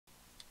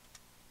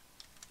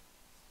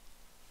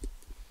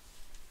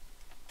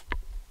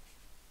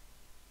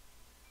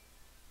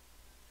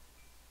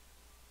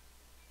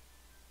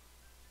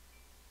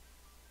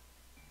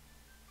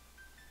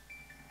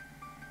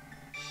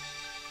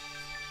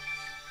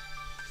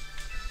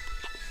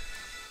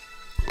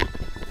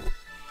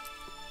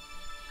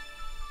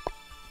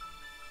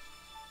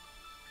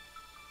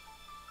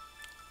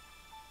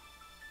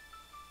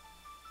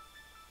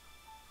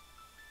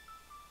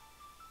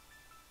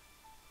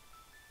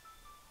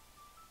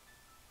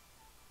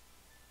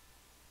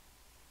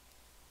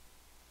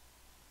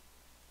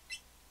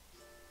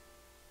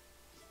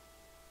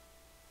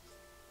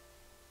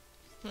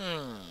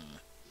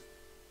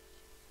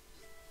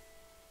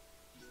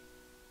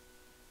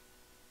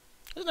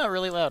It's not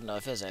really loud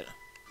enough, is it?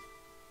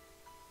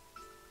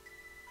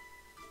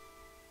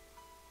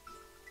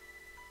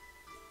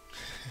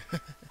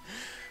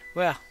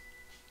 Well,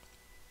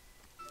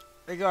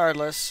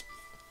 regardless,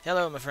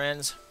 hello, my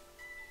friends.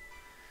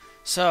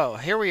 So,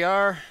 here we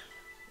are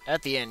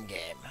at the end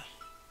game.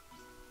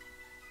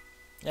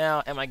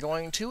 Now, am I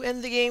going to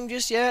end the game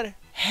just yet?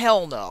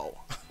 Hell no.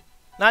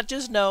 Not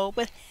just no,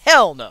 but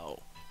hell no.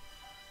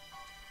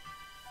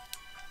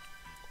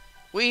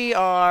 We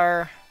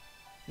are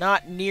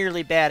not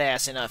nearly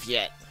badass enough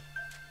yet.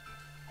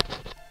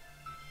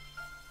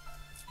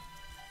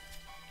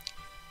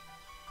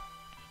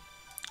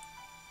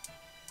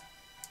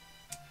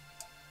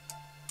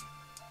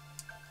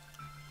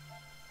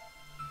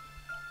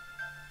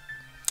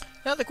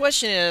 Now the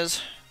question is,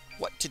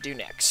 what to do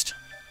next?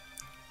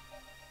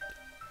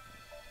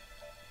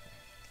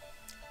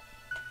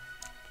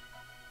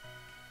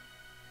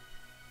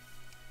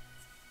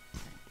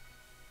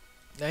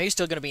 Now he's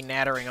still going to be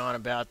nattering on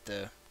about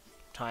the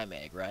time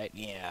egg, right?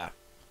 Yeah.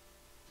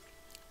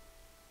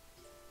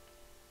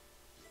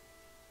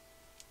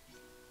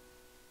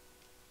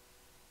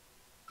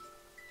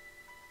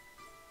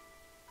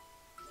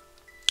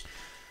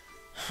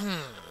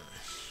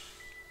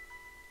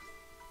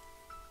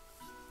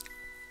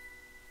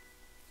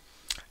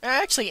 I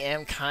actually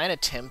am kind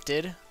of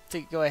tempted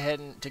to go ahead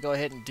and do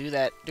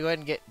that.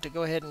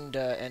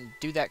 And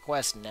do that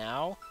quest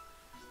now.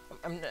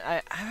 I'm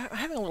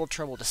having a little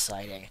trouble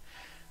deciding,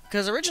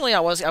 because originally I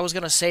was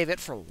gonna save it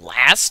for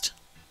last.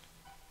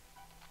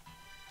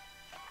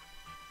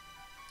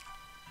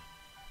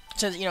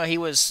 Since he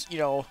was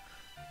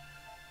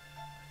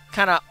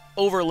kind of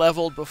over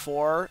leveled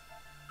before,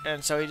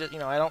 and so he just,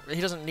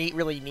 he doesn't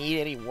really need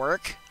any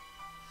work.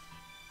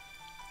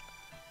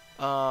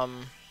 But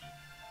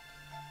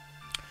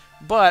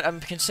I'm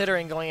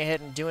considering going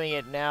ahead and doing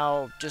it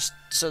now, just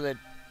so that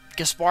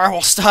Gaspar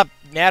will stop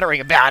nattering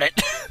about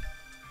it.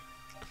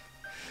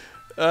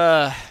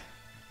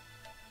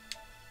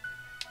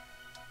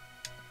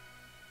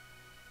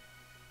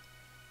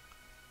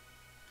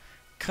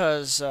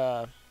 Cause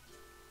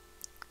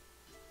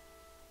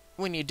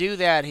when you do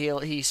that,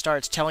 he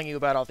starts telling you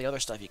about all the other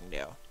stuff you can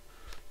do.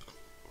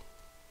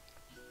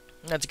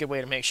 That's a good way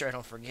to make sure I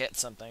don't forget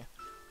something.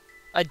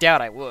 I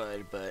doubt I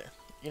would, but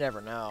you never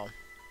know.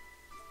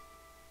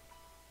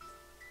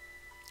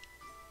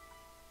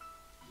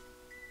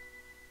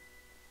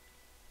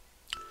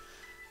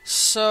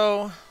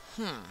 So,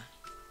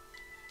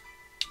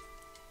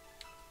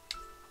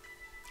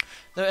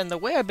 And the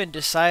way I've been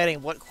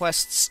deciding what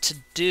quests to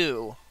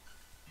do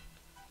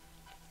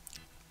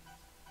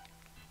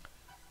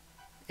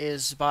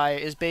is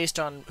based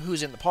on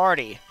who's in the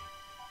party.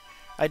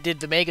 I did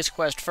the Magus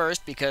quest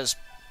first because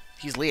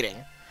he's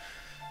leading.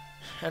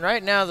 And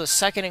right now the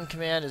second in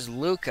command is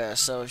Lucca,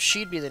 so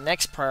she'd be the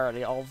next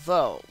priority,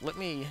 although, let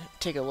me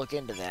take a look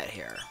into that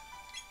here.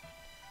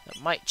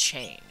 That might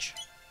change.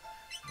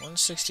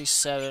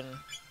 167...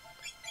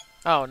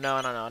 Oh, no,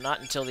 not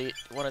until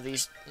one of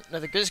these... No,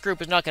 this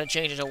group is not going to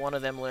change until one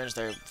of them learns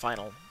their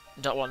final...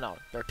 Well, no,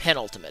 their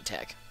penultimate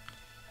tech.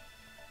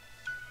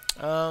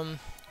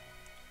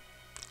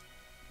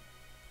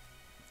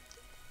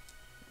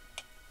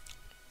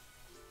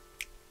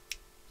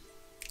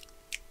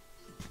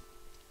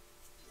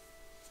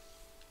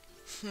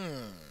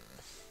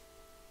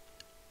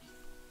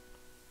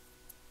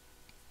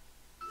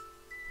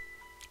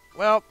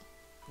 Well,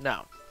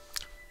 no.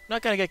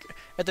 Not gonna get...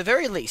 At the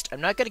very least,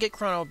 I'm not gonna get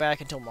Chrono back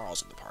until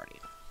Marl's in the party.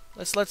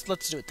 Let's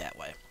do it that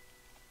way.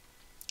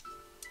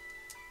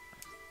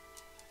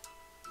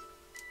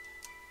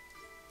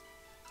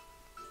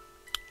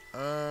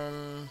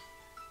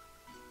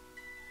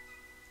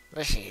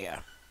 Let's see here.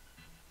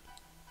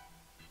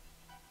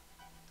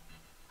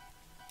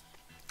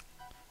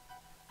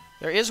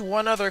 There is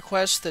one other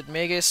quest that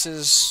Magus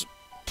is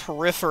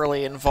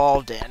peripherally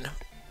involved in.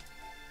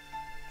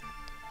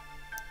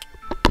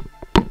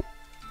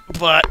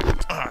 But,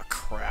 oh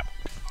crap.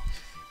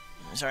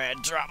 Sorry, I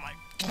dropped my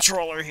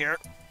controller here.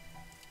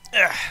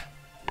 Ugh.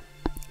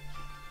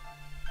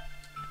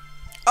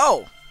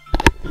 Oh!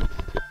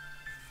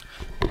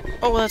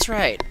 Oh, well, that's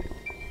right.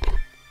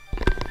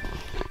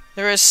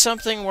 There is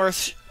something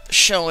worth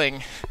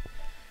showing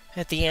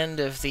at the end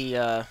of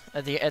the,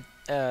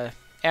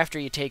 after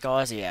you take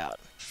Ozzie out.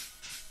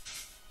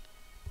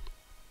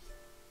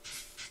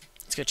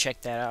 Let's go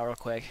check that out real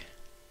quick.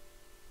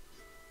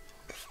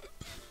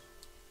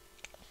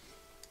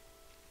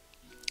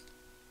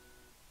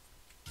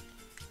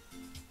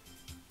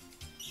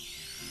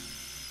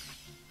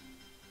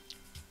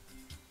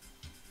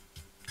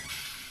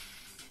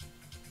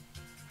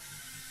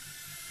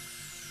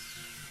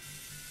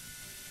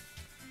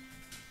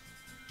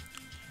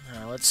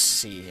 Let's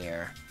see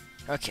here.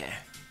 Okay.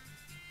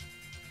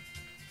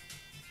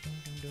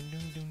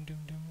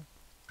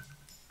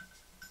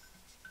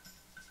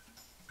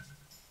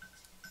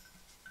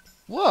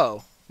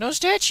 Whoa! No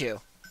statue!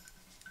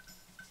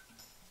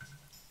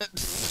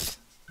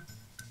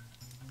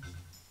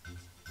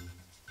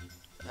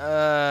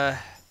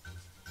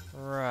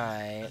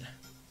 Right.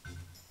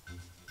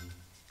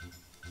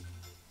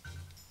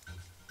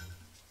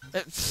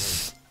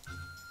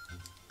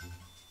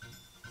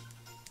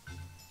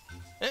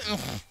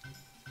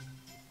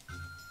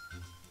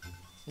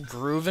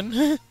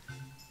 Groovin'?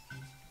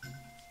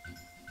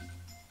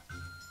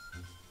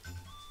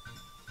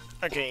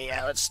 Okay,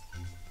 yeah, let's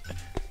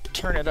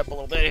turn it up a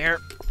little bit here.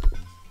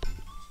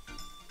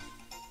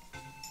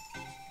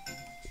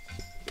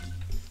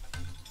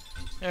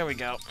 There we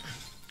go.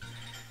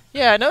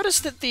 Yeah, I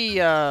noticed that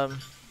the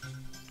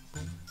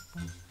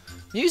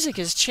music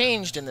has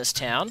changed in this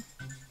town.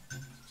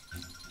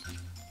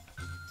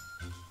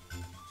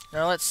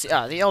 Now let's see.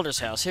 Ah, the Elder's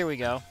house. Here we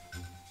go.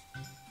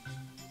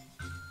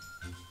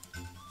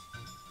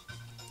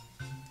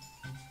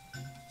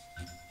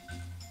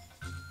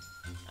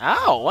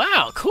 Oh,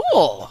 wow,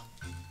 cool!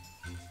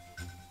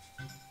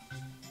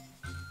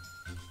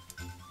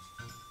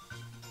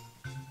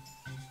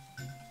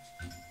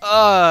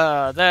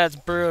 That's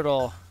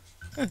brutal.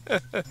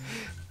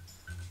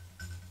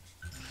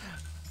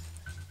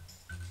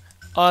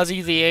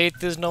 Ozzie the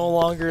Eighth is no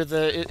longer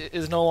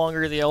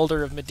the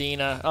elder of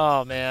Medina.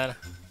 Oh man.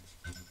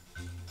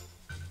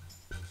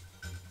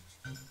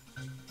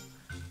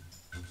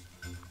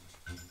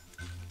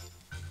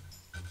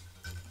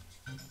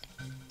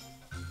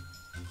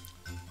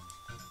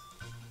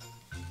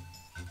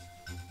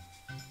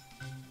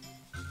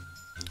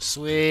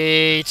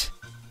 Sweet.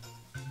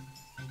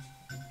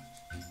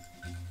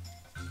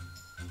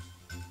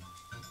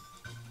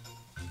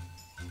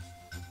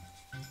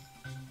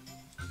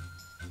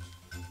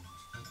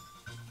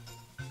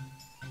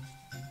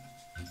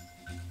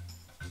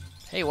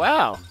 Hey,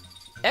 wow.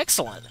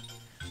 Excellent.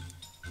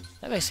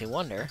 That makes me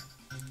wonder.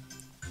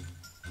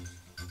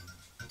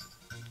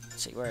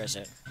 Let's see, where is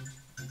it?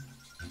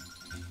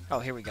 Oh,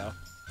 here we go.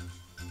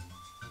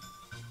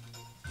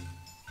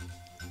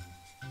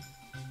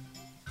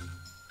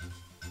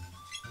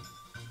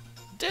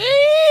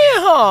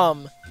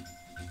 Damn!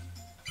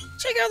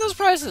 Check out those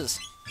prices.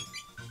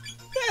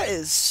 That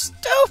is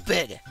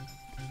stupid.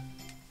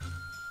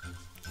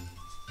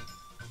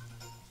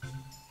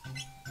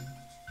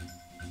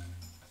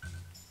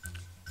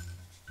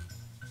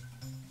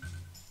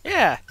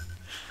 Yeah.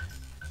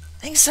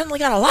 Things suddenly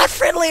got a lot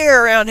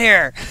friendlier around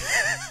here.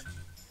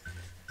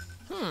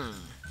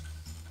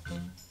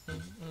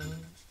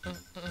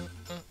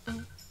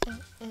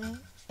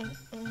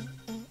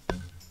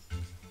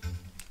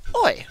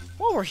 Oi,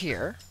 while we're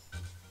here...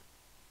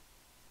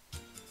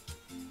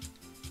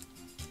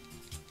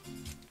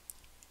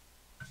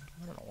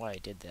 I don't know why I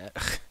did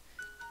that.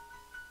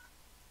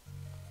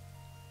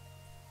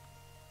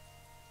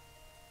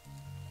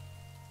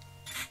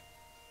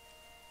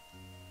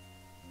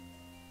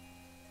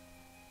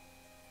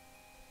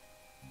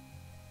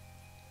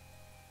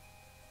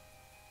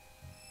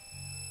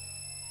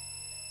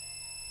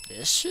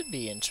 This should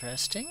be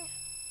interesting.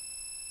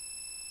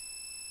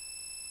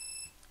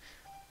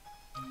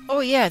 Oh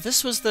yeah,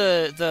 this was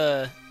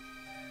the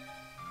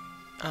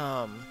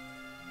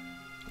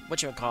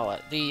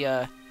whatchamacallit,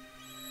 the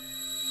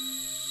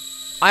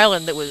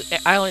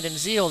island in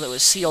Zeal that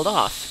was sealed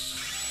off.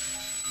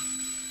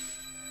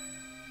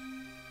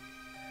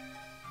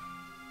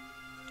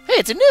 Hey,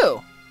 it's a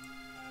new.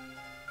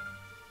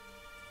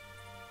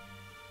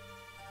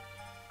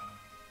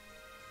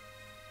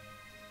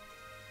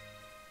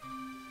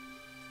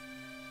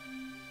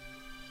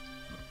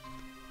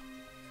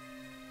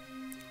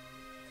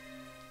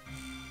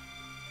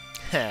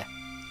 Heh.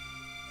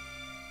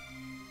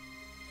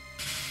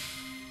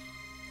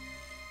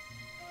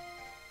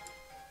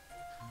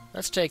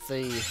 Let's take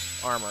the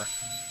armor.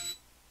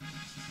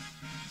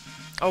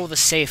 Oh, the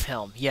safe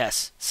helm.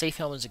 Yes, safe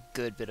helm is a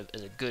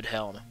good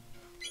helm.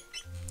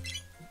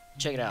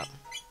 Check it out.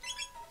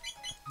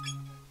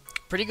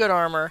 Pretty good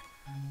armor,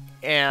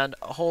 and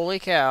holy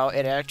cow,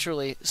 it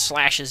actually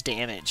slashes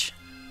damage.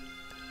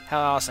 How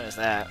awesome is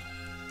that?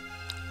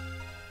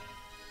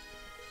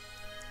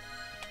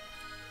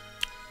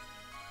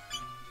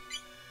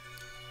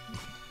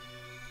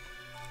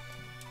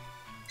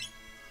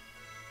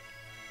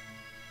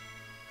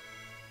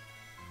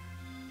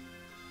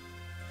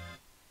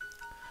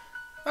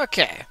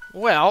 Okay,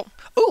 well...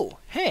 Ooh,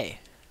 hey!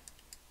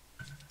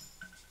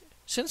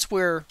 Since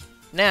we're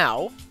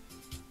now...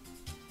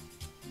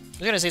 I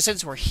was gonna say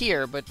since we're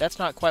here, but that's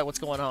not quite what's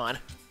going on.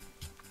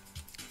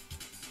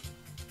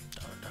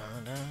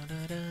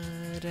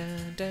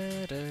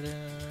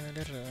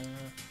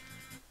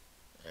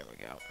 There we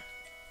go.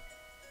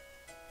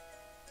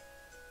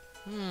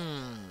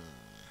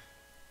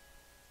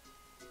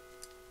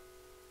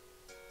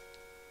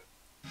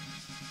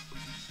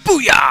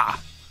 Booyah!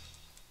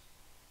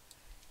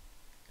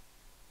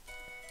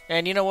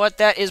 And you know what?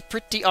 That is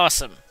pretty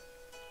awesome.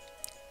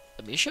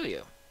 Let me show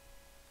you.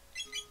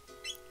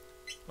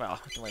 Well,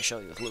 I can only show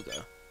you with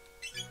Lucca.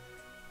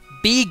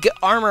 Big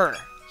armor.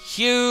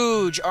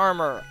 Huge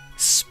armor.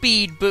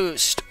 Speed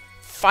boost.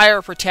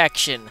 Fire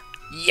protection.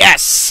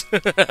 Yes!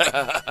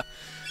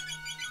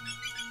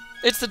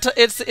 It's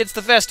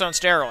the vest on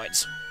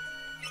steroids.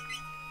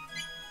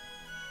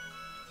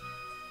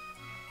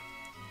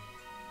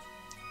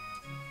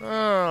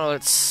 Oh,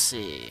 let's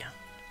see.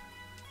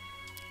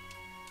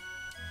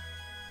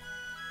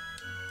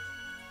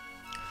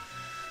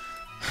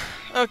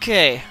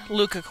 Okay,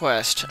 Lucca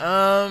quest.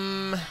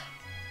 Oh.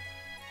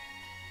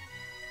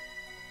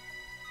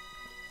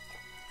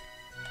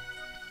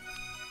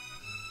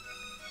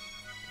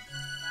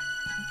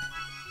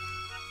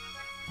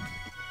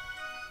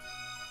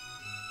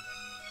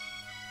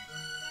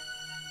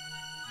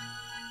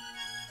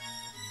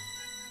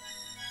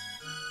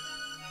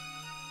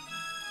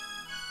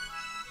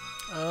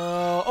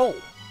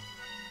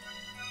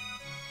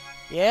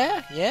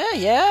 Yeah, yeah,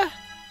 yeah.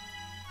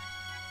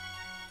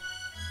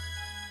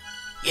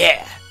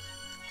 Yeah.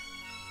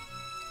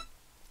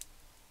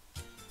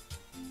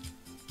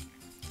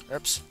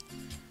 Oops.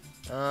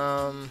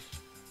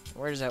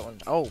 Where does that one?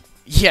 Oh,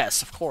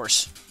 yes, of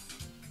course.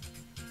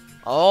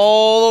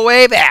 All the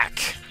way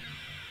back.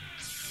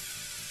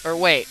 Or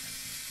wait.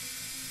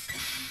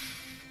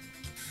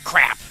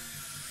 Crap.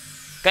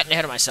 Getting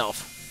ahead of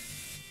myself.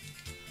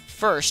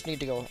 First, need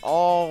to go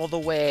all the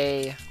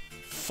way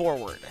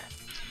forward.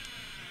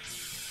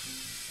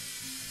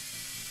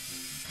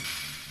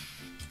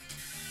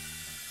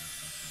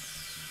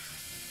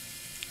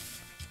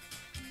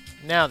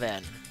 Now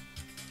then.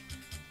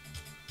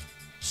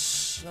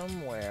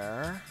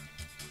 Somewhere...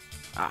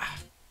 Ah.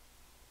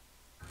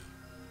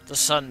 The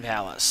Sun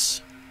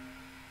Palace.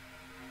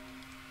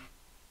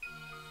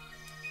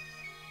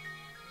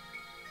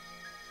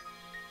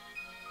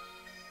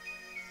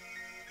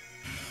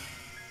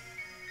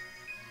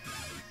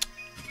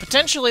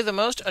 Potentially the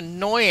most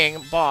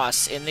annoying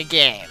boss in the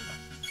game.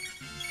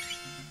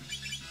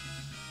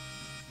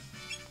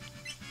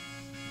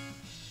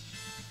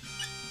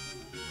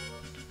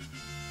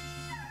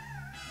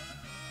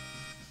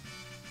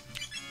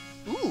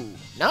 Ooh,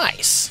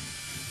 nice.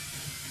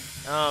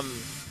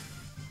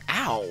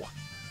 Ow.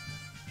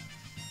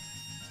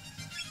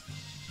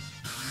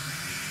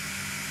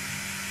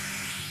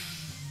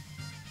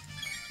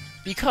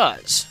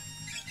 Because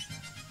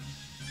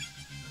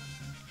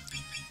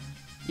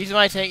you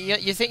might think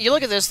you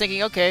look at this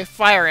thinking, okay,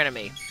 fire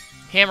enemy,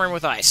 hammering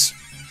with ice.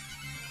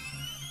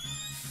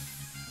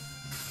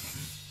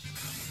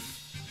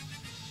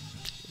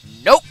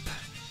 Nope.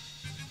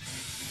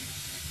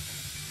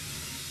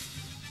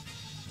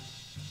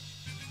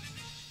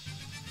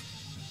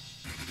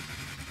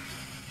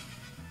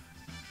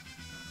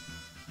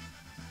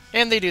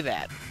 And they do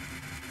that.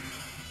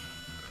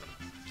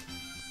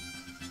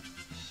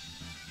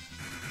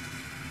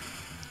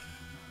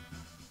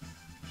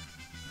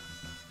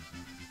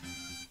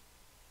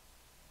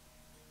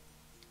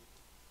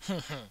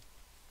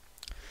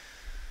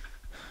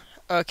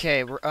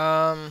 Okay,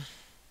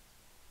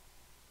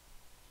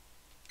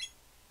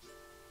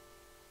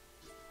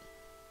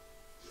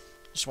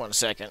 just 1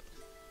 second.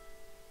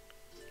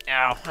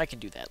 Ow, I can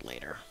do that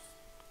later.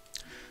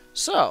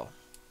 So,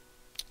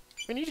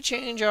 we need to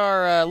change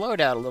our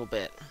loadout a little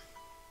bit.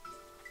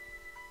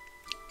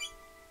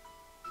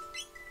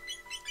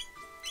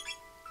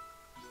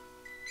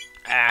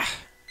 Ah.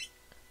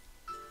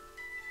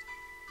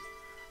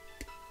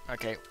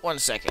 Okay, 1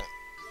 second.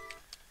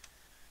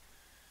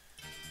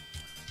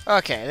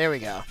 Okay, there we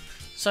go.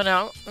 So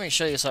now, let me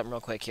show you something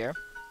real quick here.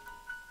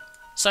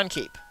 Sun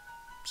Keep.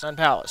 Sun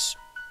Palace.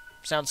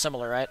 Sounds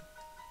similar, right?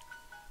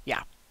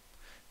 Yeah.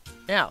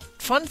 Now,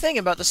 fun thing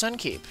about the Sun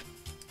Keep.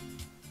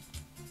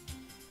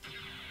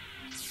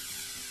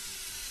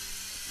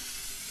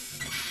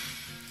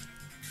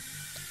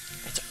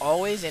 It's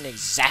always in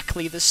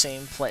exactly the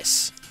same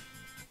place.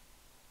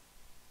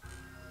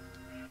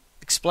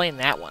 Explain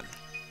that one.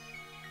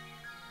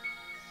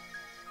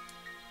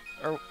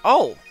 Or,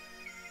 oh!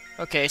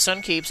 Okay,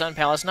 Sun Keep, Sun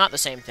Palace, not the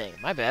same thing.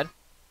 My bad.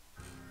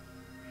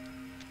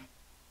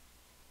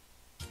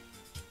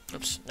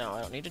 Oops, no,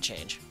 I don't need to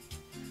change.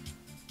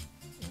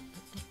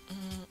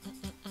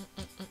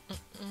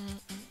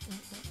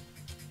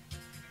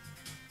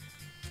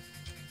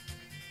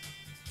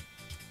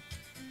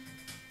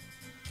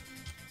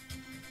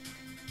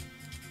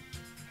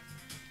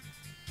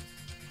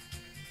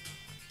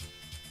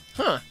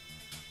 Huh.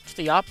 It's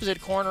the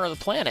opposite corner of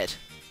the planet.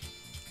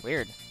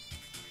 Weird.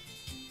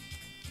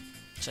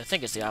 So I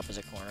think it's the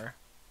opposite corner.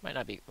 Might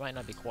not be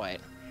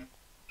quite.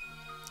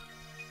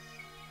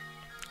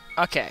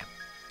 Okay.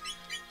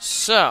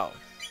 So,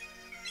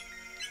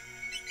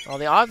 well,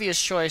 the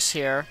obvious choice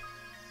here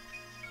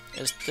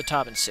is the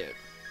Tobin suit.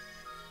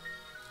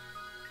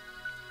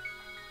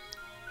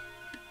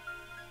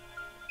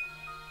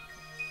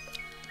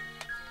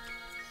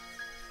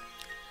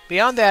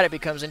 Beyond that, it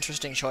becomes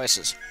interesting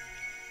choices.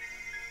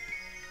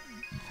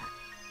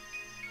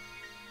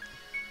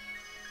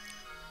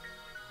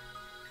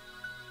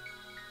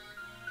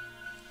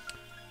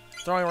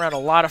 Throwing around a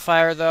lot of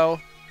fire,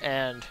 though,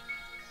 and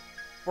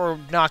we're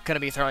not going to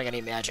be throwing any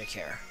magic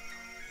here.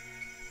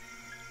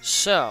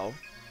 So,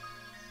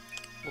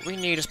 what we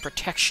need is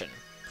protection.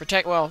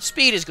 Well,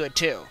 speed is good,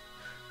 too.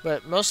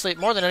 But mostly,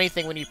 more than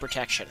anything, we need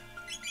protection.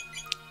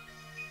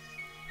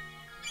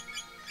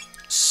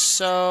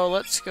 So,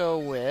 let's go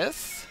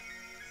with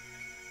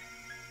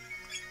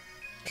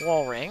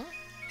Wall Ring.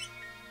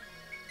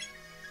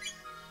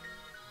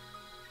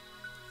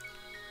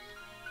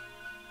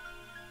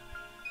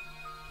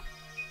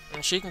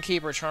 And she can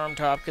keep her Charm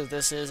Top because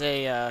this is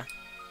a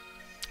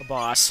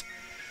boss.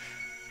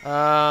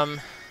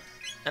 And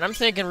I'm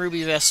thinking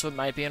Ruby Vests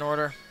might be in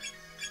order.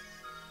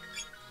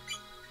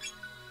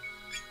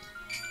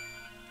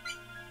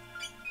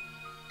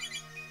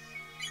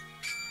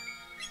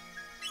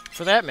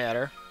 For that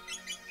matter.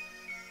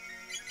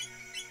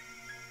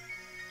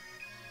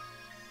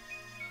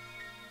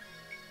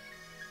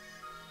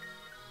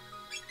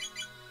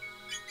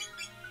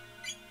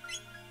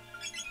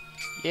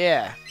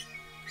 Yeah.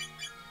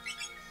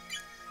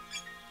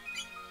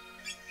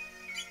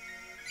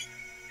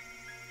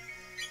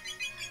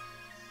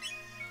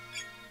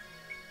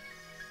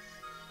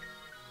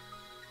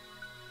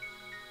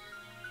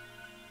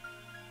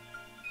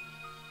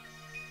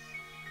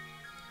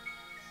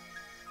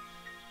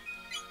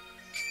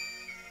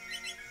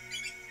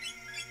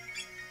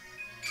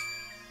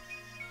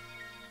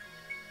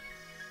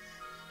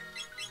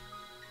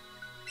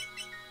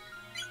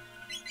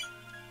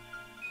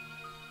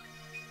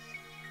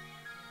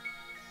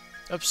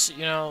 Oops, you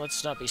know,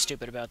 let's not be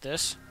stupid about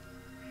this.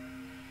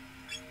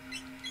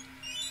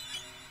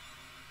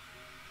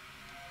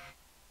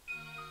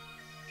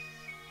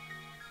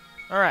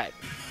 Alright,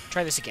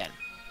 try this again.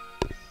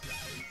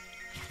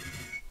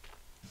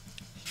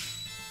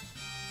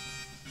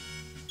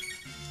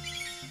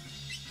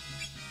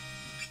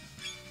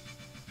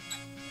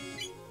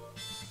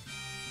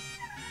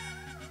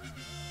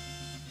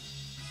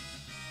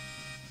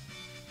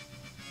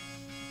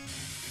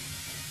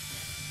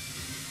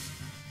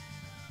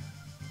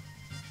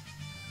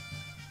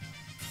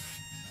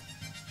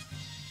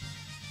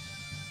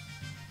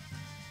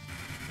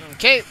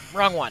 Okay,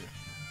 wrong one.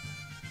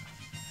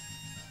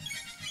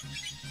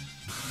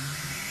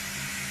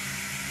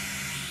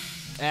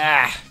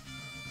 Ah.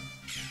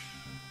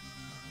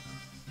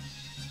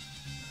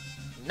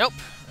 Nope.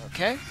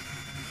 Okay.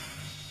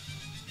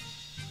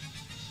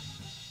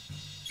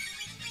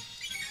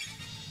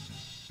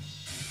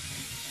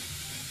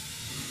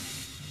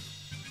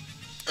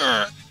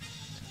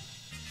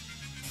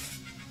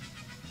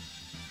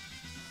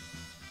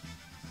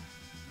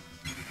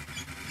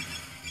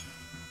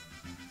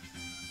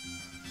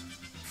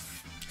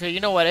 Okay, you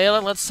know what,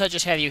 Ayla? Let's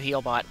just have you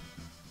heal bot.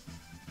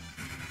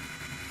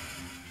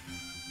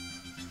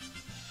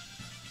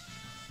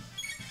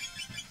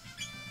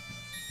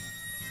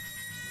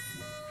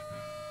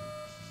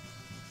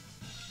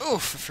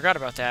 Oof, I forgot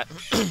about that.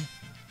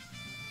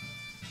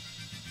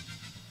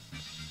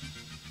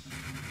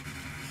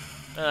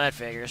 That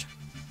figures.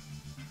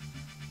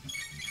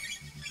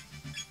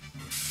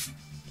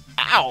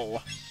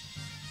 Ow!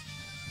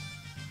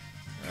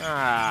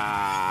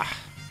 Ah.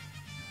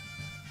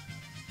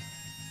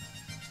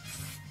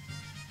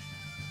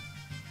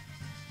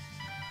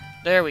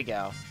 There we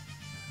go.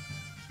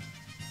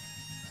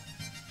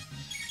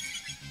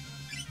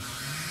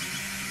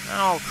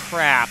 Oh,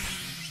 crap.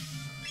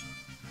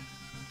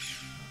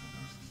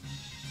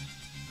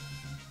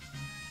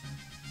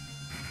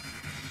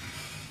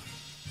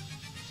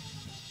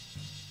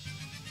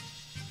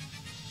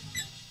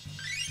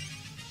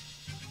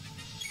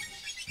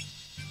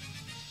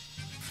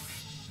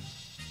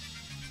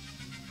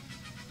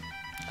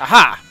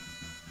 Aha!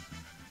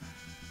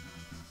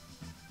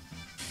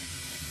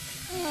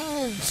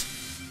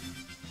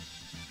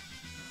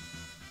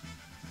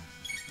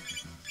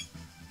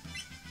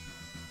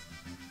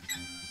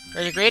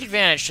 There's a great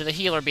advantage to the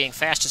healer being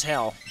fast as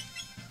hell.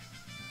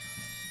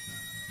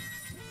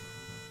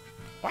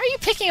 Why are you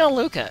picking on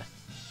Lucca?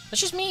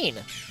 That's just mean.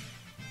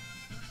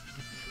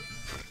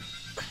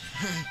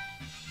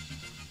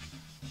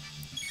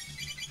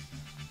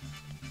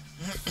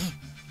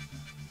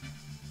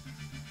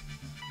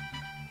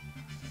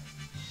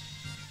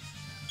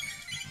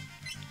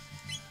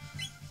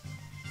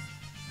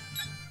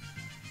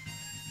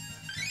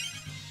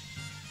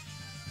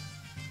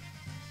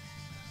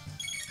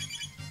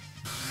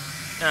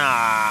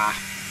 Ah.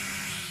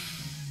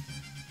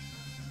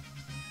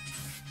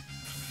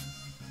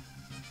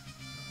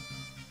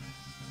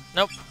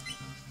 Nope.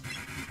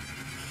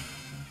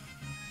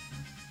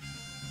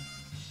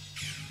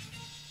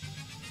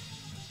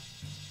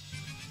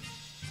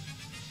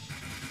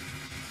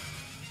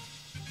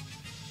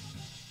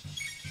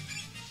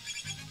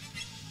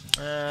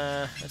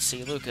 Let's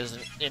see. Lucca's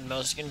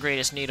in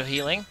greatest need of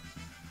healing.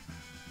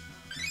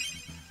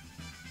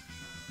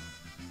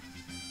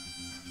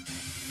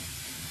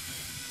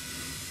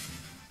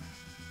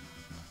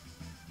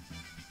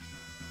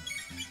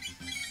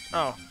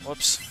 Oh,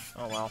 whoops.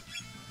 Oh well.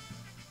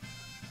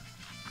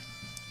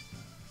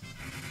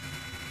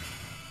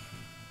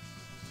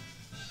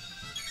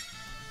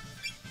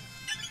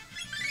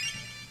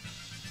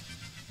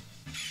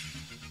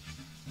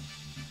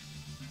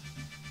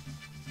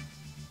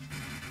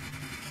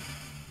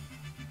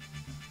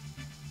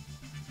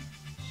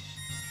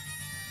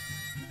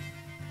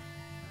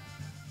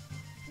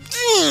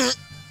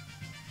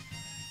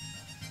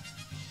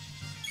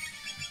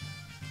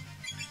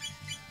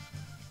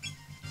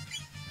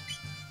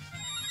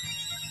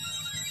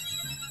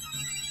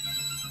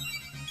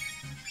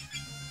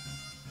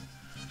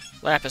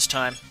 Lapis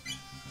time.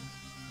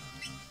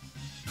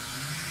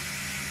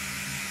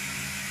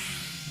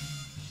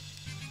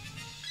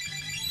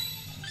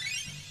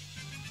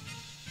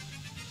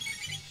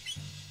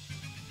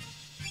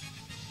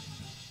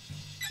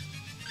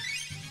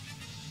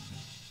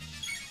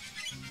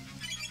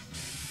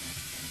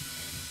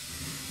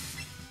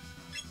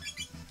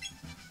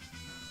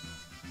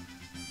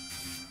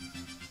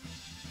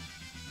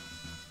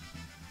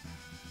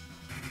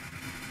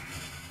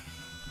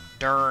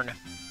 Darn.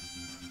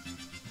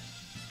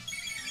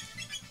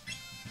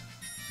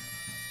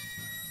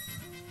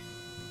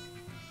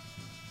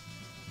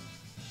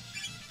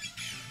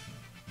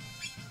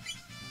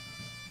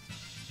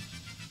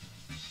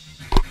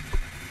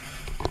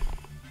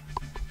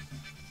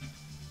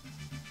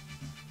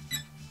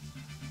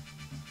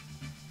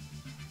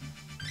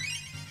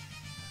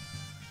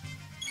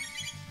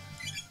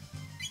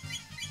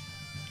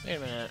 Wait a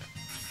minute.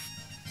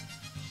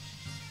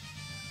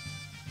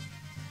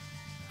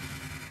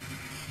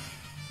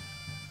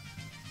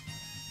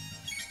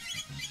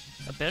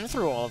 I've been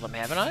through all of them,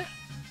 haven't I?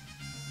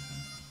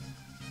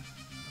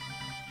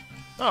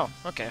 Oh,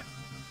 okay.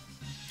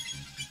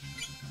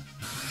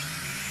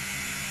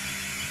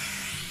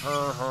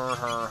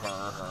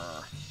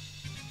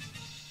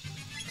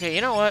 Okay,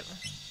 you know what?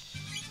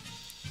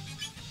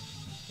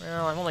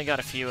 Well, I've only got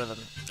a few of them.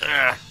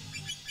 Ugh.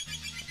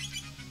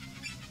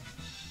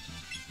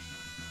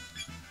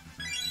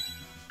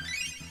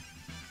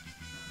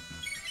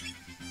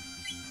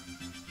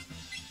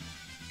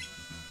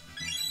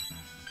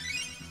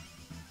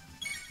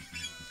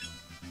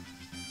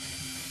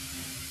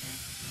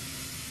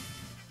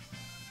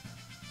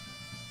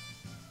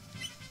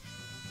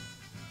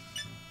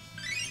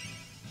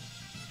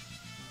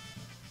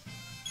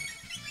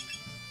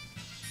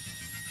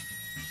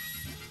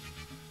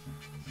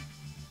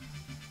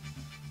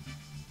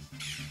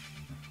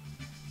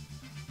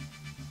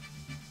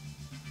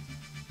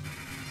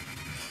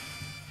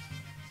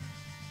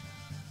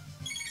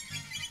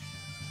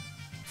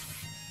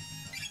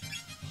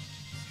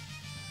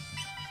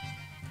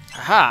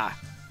 Aha!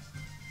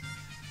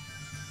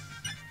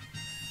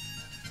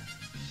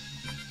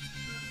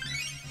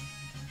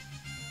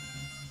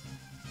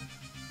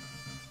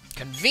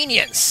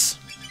 Convenience!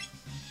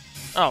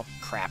 Oh,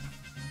 crap.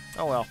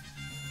 Oh well.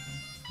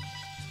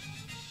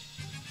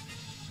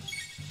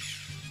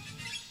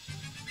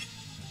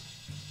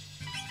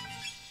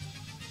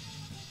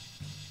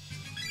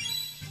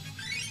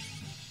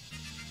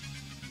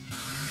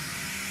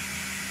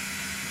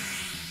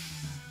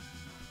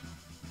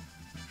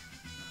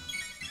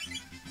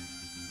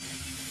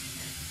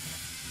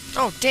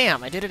 Oh,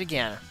 damn, I did it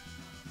again.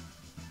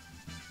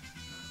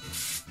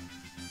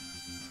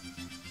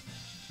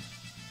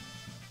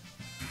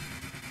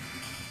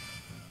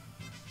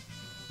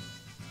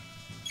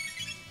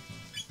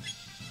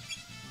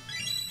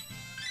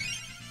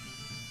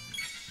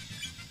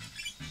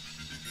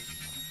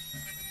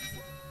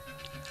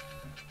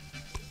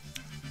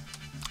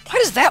 Why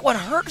does that one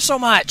hurt so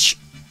much?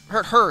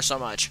 Hurt her so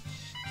much.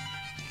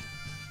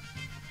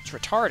 It's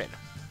retarded.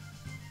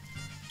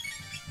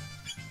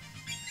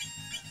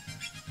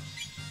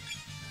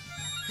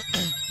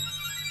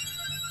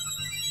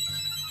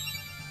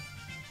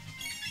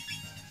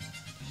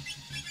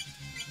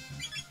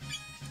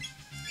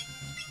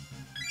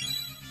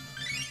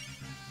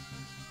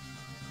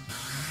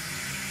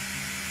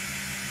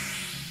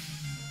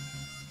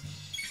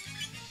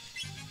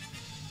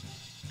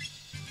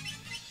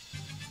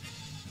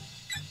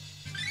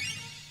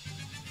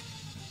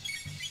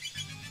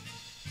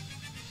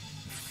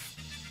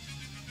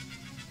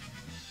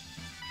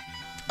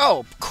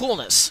 Oh,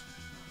 coolness.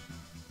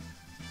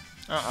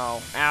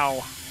 Uh-oh.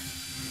 Ow.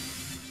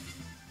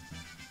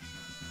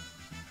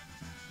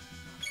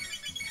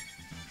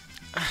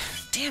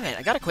 Damn it,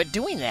 I gotta quit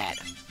doing that.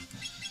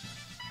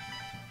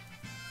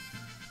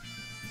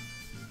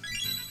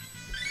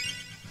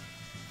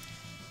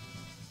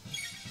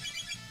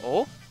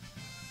 Oh?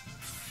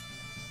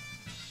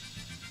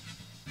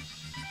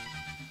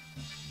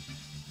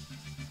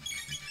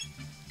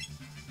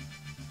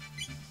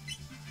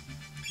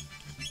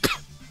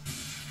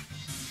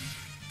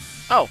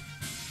 Oh.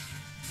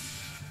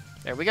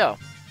 There we go.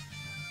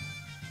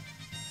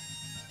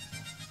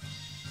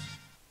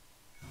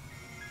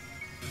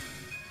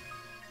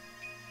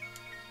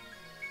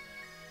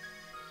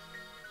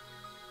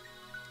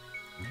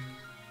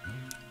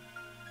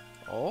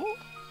 Oh?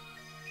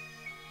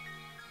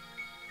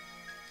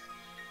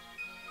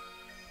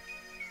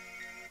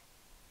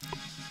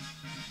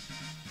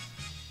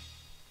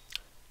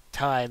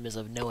 Time is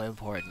of no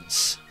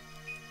importance.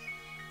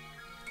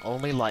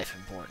 Only life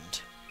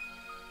important.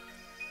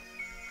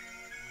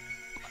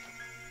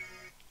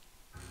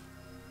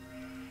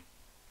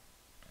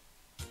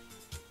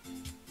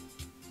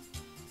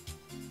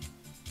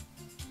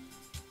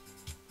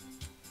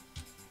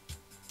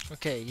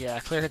 Okay, yeah,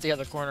 clear at the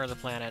other corner of the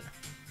planet.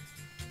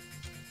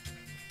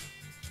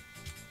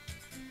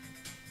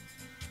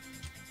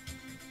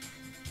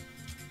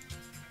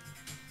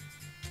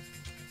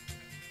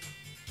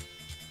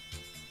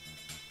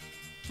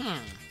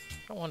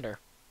 I wonder.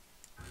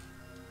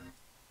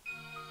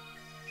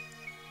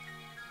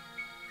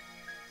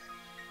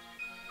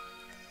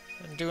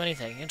 Didn't do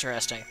anything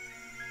interesting.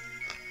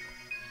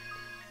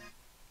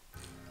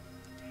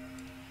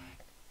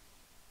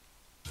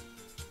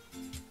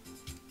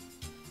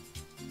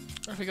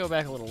 Or if we go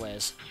back a little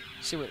ways,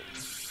 see what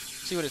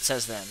it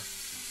says then.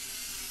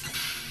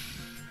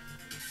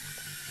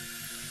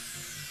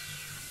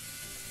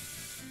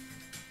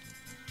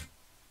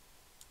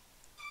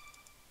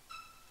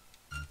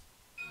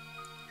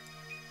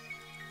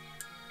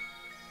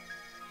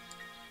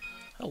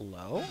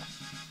 Hello?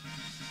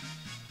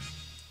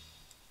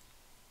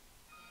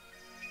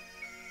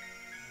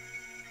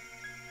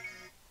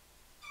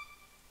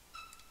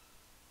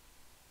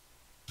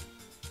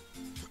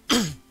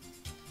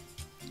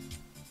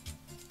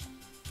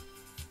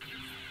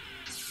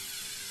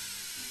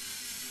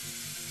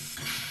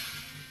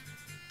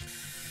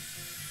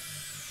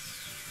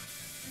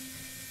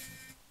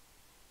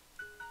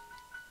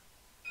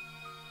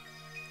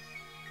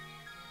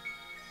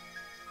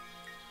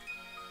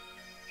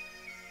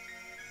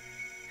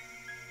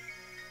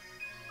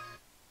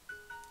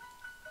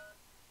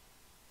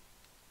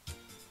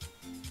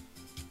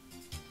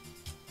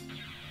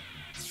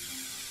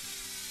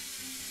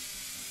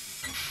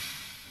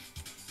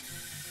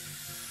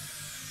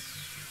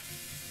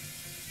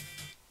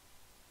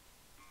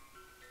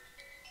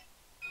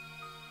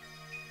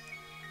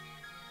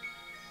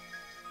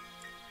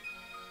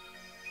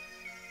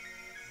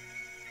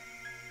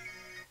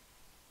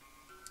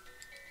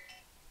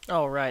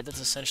 Oh, right, that's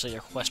essentially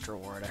a quest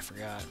reward, I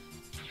forgot.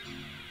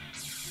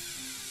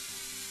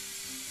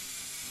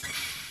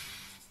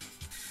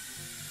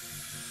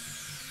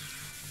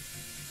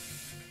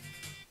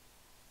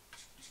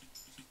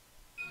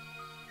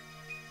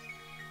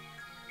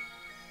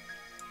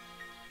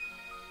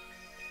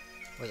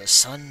 Where the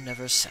sun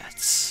never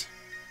sets.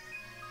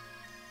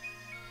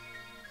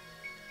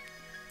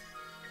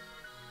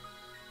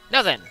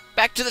 Now then,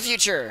 back to the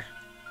future!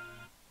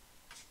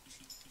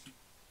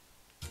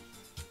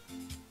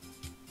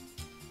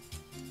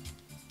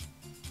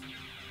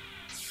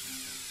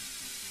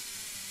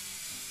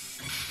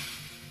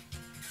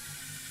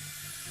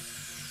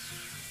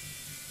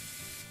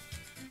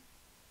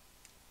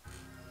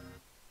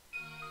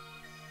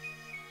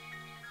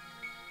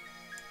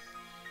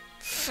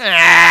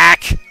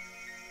 Fuck!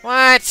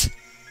 What?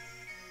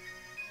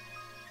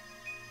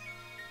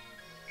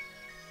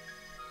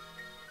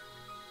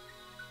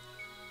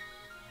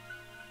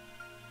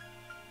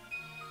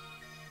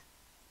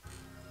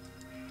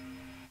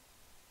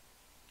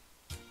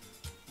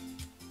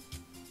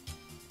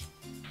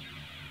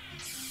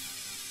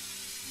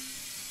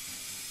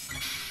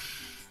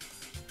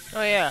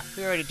 Oh yeah,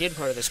 we already did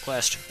part of this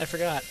quest. I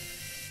forgot.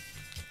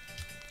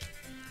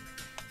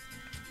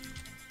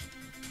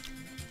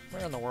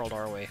 Where in the world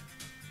are we?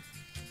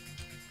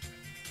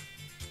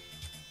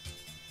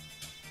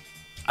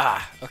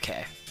 Ah,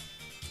 okay.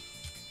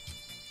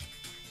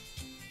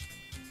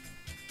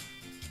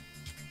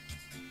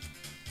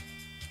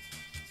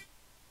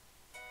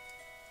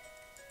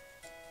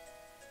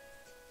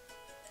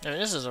 I mean,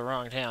 this is the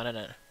wrong town,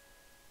 isn't it?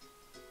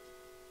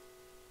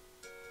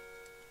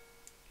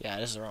 Yeah,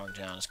 this is the wrong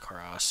town. It's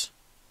Cross.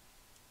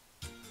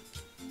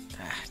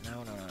 Ah,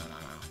 no.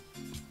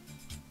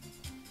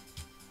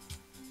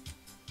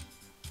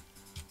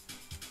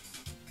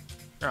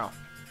 Oh,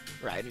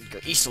 right, I need to go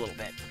east a little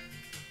bit.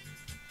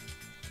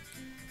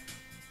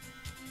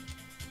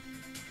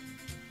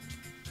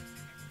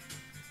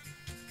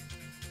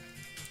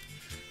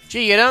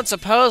 Gee, you don't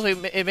suppose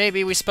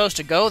maybe we're supposed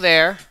to go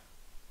there?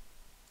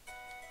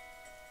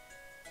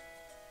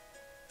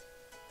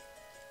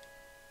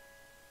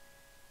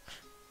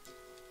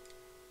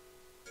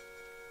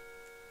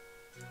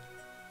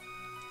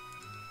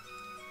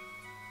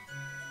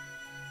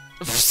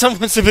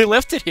 Someone simply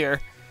left it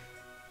here.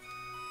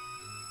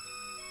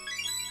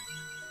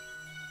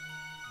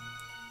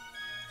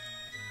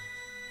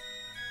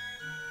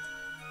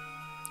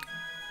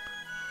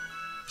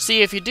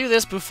 See, if you do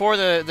this before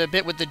the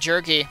bit with the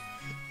jerky...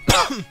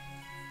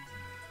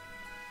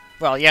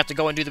 well, you have to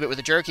go and do the bit with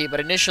the jerky,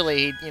 but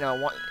initially, you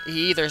know,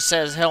 he either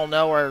says hell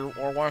no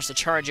or wants to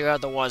charge you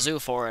out the wazoo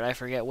for it. I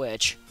forget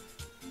which.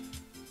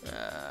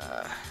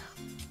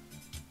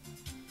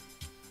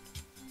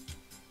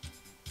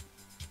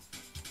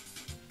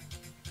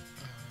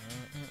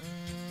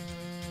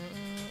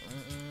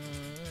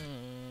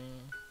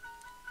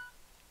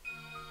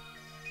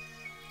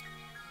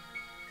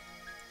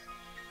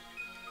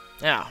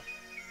 Now,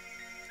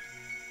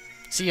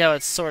 see how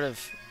it's sort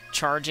of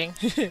charging?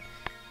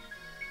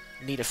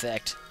 Neat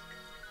effect.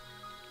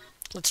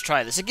 Let's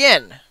try this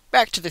again.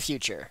 Back to the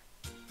future.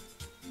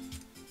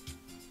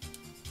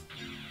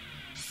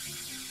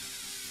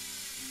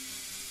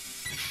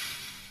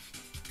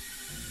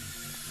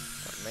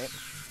 Pardon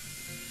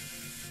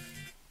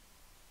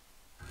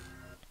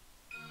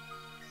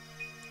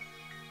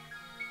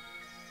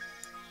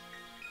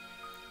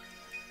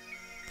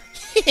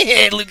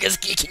me. Lucca's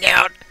geeking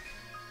out.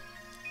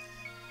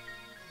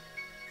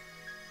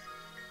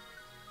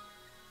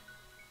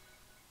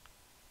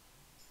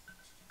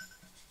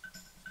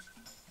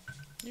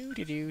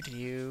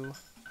 Do.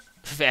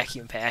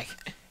 Vacuum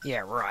pack.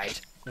 Yeah,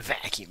 right.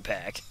 Vacuum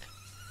pack.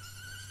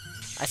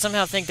 I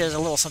somehow think there's a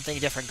little something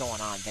different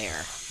going on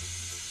there.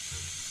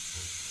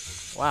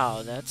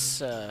 Wow,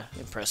 that's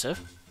impressive.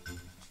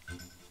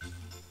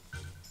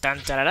 Dun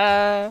da da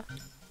da.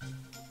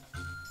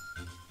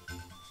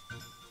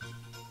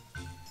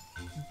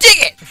 Dig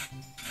it!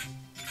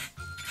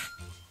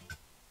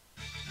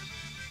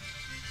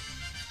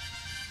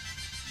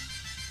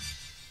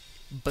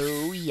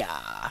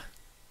 Booyah.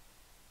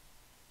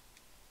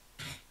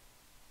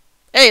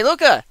 Hey,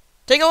 Lucca!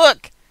 Take a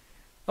look!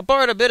 I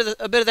borrowed a bit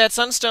of that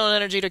sunstone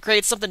energy to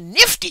create something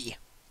nifty!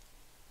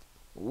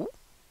 Ooh.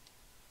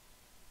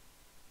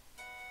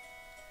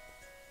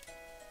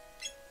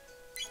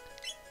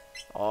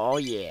 Oh,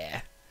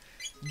 yeah.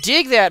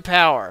 Dig that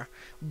power!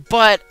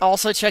 But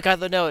also check out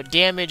the note.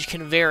 Damage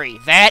can vary.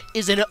 That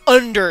is an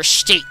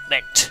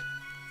understatement!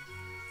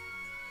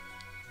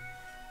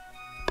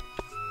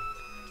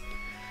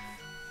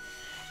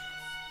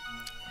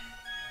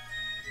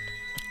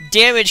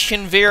 Damage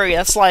can vary.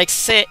 That's like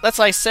saying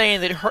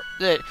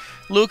that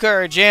Lucca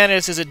or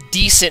Janice is a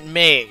decent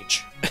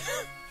mage.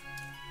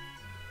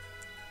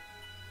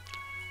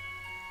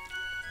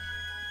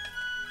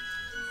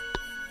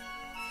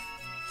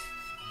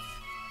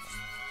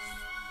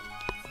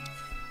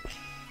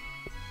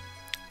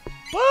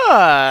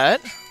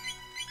 But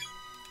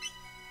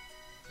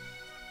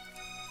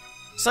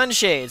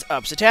Sunshades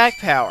ups attack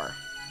power.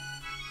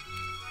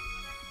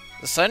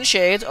 The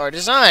Sunshades are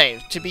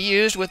designed to be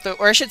used with the...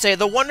 Or I should say,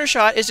 the Wonder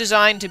Shot is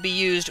designed to be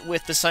used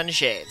with the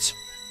Sunshades.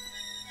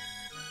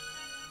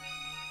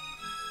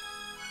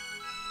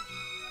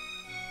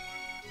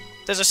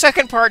 There's a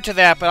second part to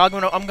that, but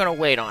I'm gonna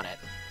wait on it.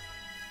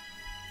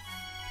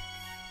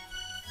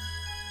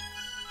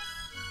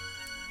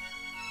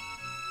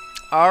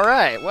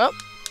 Alright, well...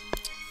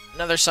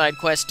 Another side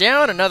quest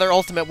down, another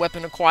ultimate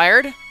weapon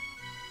acquired.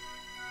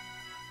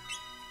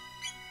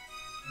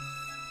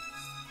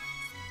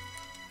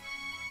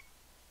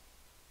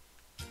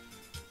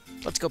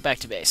 Let's go back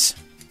to base.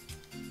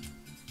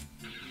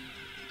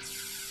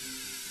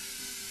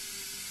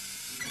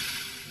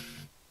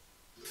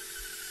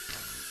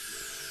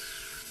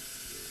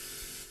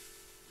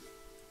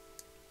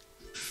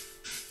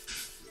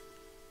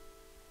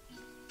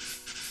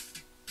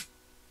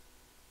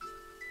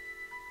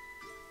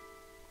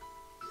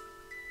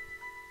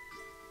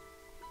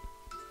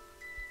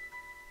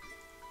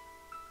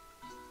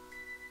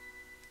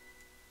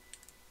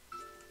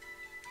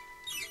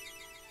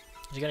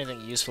 Have you got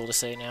anything useful to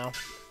say now?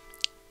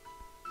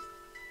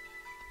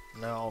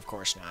 No, of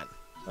course not.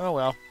 Oh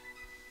well.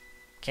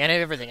 Can't have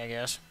everything, I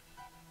guess.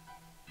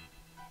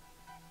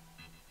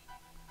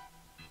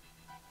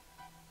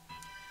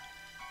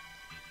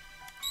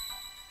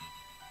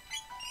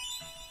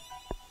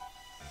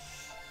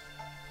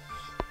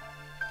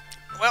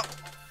 Well,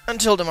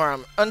 until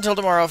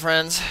tomorrow,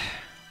 friends.